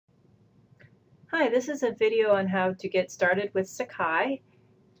Hi, this is a video on how to get started with Sakai.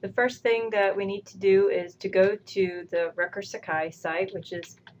 The first thing that we need to do is to go to the Rutgers Sakai site, which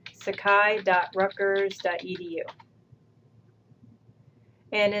is sakai.rutgers.edu.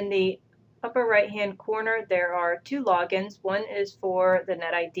 And in the upper right hand corner there are two logins. One is for the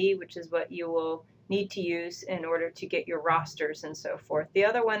NetID, which is what you will need to use in order to get your rosters and so forth. The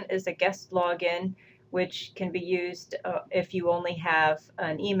other one is a guest login, which can be used if you only have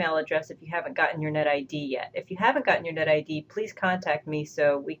an email address if you haven't gotten your NetID yet. If you haven't gotten your NetID, please contact me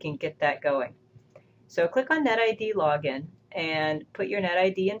so we can get that going. So click on NetID login and put your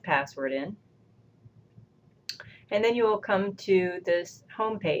NetID and password in. And then you will come to this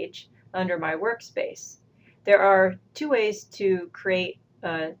home page under My Workspace. There are two ways to create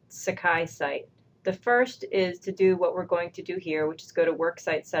a Sakai site. The first is to do what we're going to do here, which is go to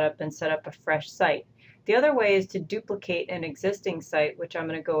Worksite Setup and set up a fresh site. The other way is to duplicate an existing site, which I'm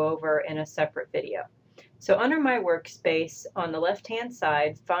going to go over in a separate video. So under My Workspace, on the left-hand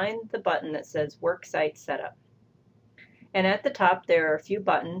side, find the button that says Worksite Setup. And at the top, there are a few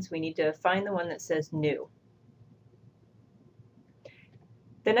buttons. We need to find the one that says New.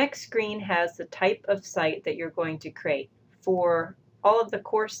 The next screen has the type of site that you're going to create. For all of the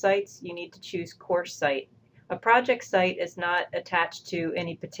course sites, you need to choose course site. A project site is not attached to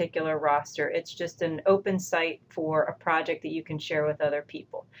any particular roster. It's just an open site for a project that you can share with other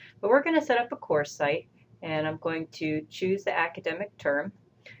people. But we're going to set up a course site, and I'm going to choose the academic term.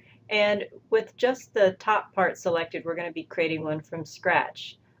 And with just the top part selected, we're going to be creating one from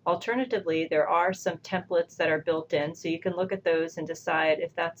scratch. Alternatively, there are some templates that are built in, so you can look at those and decide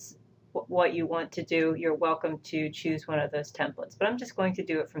if that's what you want to do. You're welcome to choose one of those templates, but I'm just going to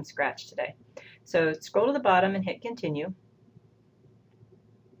do it from scratch today. So scroll to the bottom and hit continue.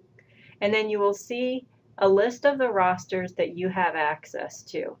 And then you will see a list of the rosters that you have access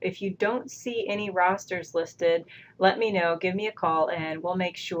to. If you don't see any rosters listed, let me know, give me a call, and we'll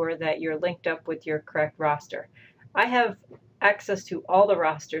make sure that you're linked up with your correct roster. I have access to all the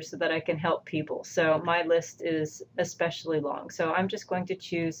rosters so that I can help people, so my list is especially long. So I'm just going to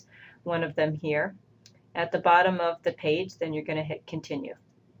choose one of them here. At the bottom of the page, then you're going to hit continue.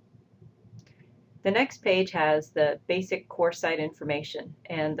 The next page has the basic course site information,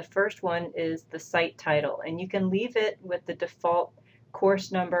 and the first one is the site title, and you can leave it with the default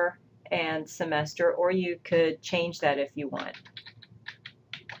course number and semester, or you could change that if you want.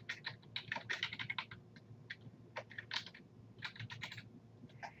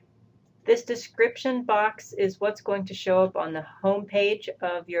 This description box is what's going to show up on the home page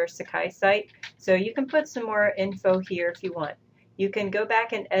of your Sakai site, so you can put some more info here if you want. You can go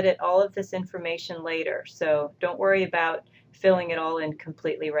back and edit all of this information later, so don't worry about filling it all in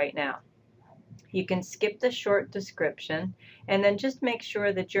completely right now. You can skip the short description and then just make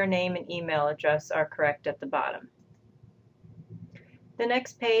sure that your name and email address are correct at the bottom. The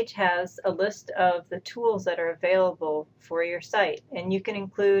next page has a list of the tools that are available for your site, and you can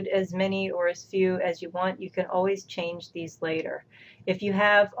include as many or as few as you want. You can always change these later. If you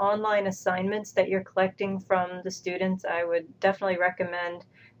have online assignments that you're collecting from the students, I would definitely recommend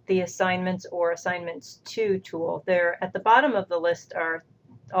the Assignments or Assignments To tool. There at the bottom of the list are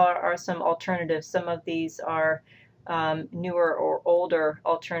some alternatives. Some of these are newer or older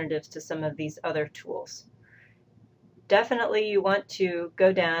alternatives to some of these other tools. Definitely you want to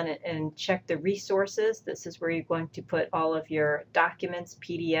go down and check the resources. This is where you're going to put all of your documents,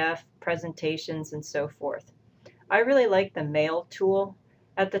 PDF, presentations, and so forth. I really like the Mail tool.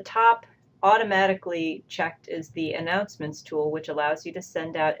 At the top, automatically checked is the Announcements tool, which allows you to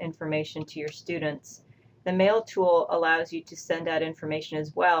send out information to your students. The Mail tool allows you to send out information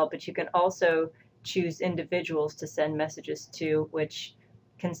as well, but you can also choose individuals to send messages to, which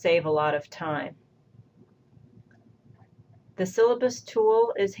can save a lot of time. The syllabus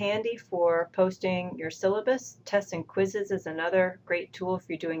tool is handy for posting your syllabus. Tests and quizzes is another great tool if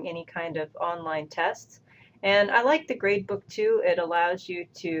you're doing any kind of online tests. And I like the gradebook too. It allows you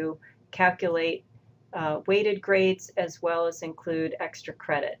to calculate weighted grades as well as include extra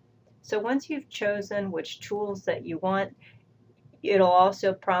credit. So once you've chosen which tools that you want, it'll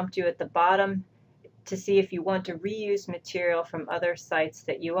also prompt you at the bottom to see if you want to reuse material from other sites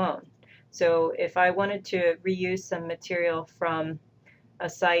that you own. So if I wanted to reuse some material from a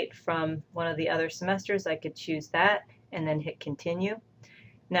site from one of the other semesters, I could choose that and then hit continue.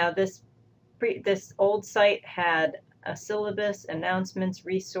 Now this old site had a syllabus, announcements,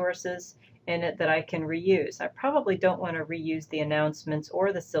 resources in it that I can reuse. I probably don't want to reuse the announcements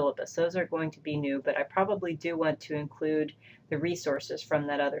or the syllabus. Those are going to be new, but I probably do want to include the resources from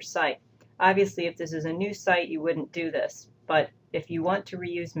that other site. Obviously, if this is a new site, you wouldn't do this, but if you want to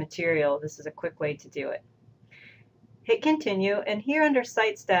reuse material, this is a quick way to do it. Hit continue, and here under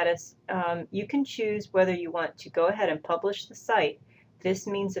site status, you can choose whether you want to go ahead and publish the site. This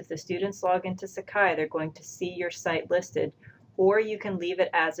means if the students log into Sakai, they're going to see your site listed, or you can leave it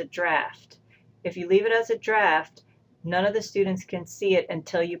as a draft. If you leave it as a draft, none of the students can see it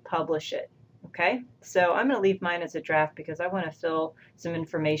until you publish it. Okay, so I'm going to leave mine as a draft because I want to fill some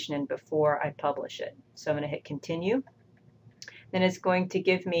information in before I publish it. So I'm going to hit continue. Then it's going to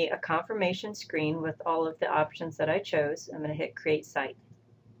give me a confirmation screen with all of the options that I chose. I'm going to hit create site.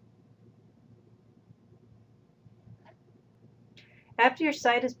 After your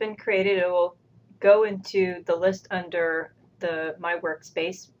site has been created, it will go into the list under the My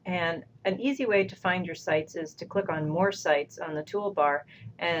Workspace, and an easy way to find your sites is to click on More Sites on the toolbar,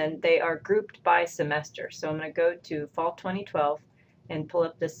 and they are grouped by semester. So I'm going to go to Fall 2012 and pull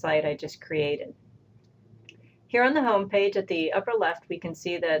up this site I just created. Here on the home page at the upper left, we can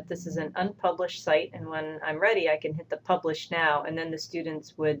see that this is an unpublished site, and when I'm ready I can hit the Publish Now, and then the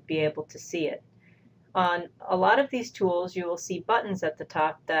students would be able to see it. On a lot of these tools, you will see buttons at the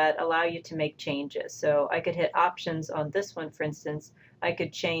top that allow you to make changes. So I could hit options on this one, for instance. I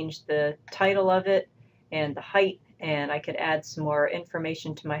could change the title of it and the height, and I could add some more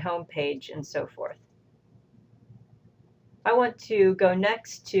information to my home page and so forth. I want to go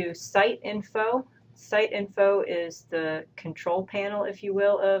next to Site Info. Site Info is the control panel, if you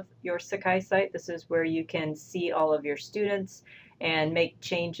will, of your Sakai site. This is where you can see all of your students and make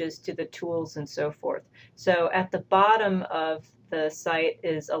changes to the tools and so forth. So at the bottom of the site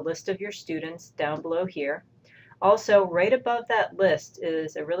is a list of your students down below here. Also, right above that list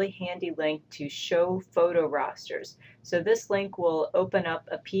is a really handy link to show photo rosters. So this link will open up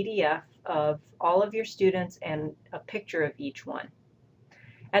a PDF of all of your students and a picture of each one.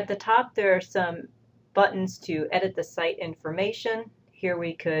 At the top there are some buttons to edit the site information. Here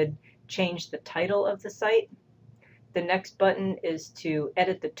we could change the title of the site. The next button is to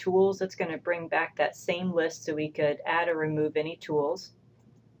edit the tools. It's going to bring back that same list so we could add or remove any tools.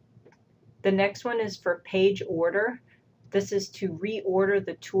 The next one is for page order. This is to reorder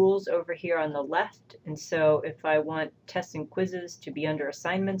the tools over here on the left. And so if I want tests and quizzes to be under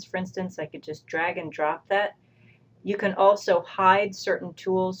assignments, for instance, I could just drag and drop that. You can also hide certain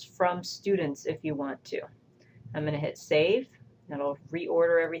tools from students if you want to. I'm going to hit save. That'll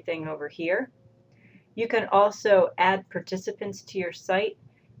reorder everything over here. You can also add participants to your site.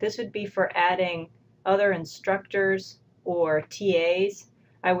 This would be for adding other instructors or TAs.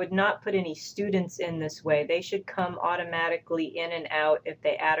 I would not put any students in this way. They should come automatically in and out if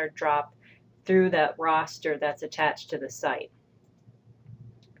they add or drop through that roster that's attached to the site.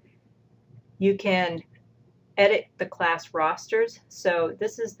 You can edit the class rosters. So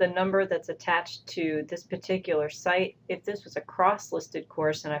this is the number that's attached to this particular site. If this was a cross-listed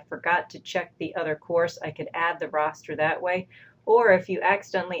course and I forgot to check the other course, I could add the roster that way. Or if you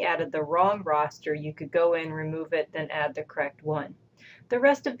accidentally added the wrong roster, you could go in, remove it, then add the correct one. The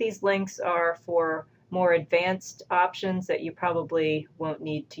rest of these links are for more advanced options that you probably won't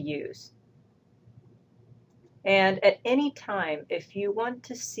need to use. And at any time, if you want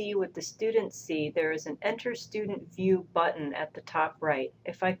to see what the students see, there is an Enter Student View button at the top right.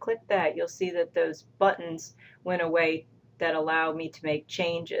 If I click that, you'll see that those buttons went away that allow me to make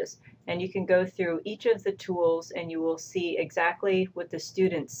changes. And you can go through each of the tools and you will see exactly what the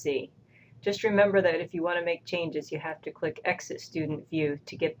students see. Just remember that if you want to make changes, you have to click Exit Student View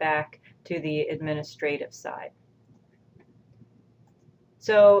to get back to the administrative side.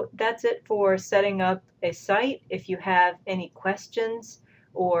 So that's it for setting up a site. If you have any questions,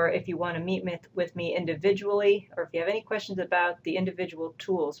 or if you want to meet with me individually, or if you have any questions about the individual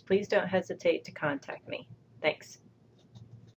tools, please don't hesitate to contact me. Thanks.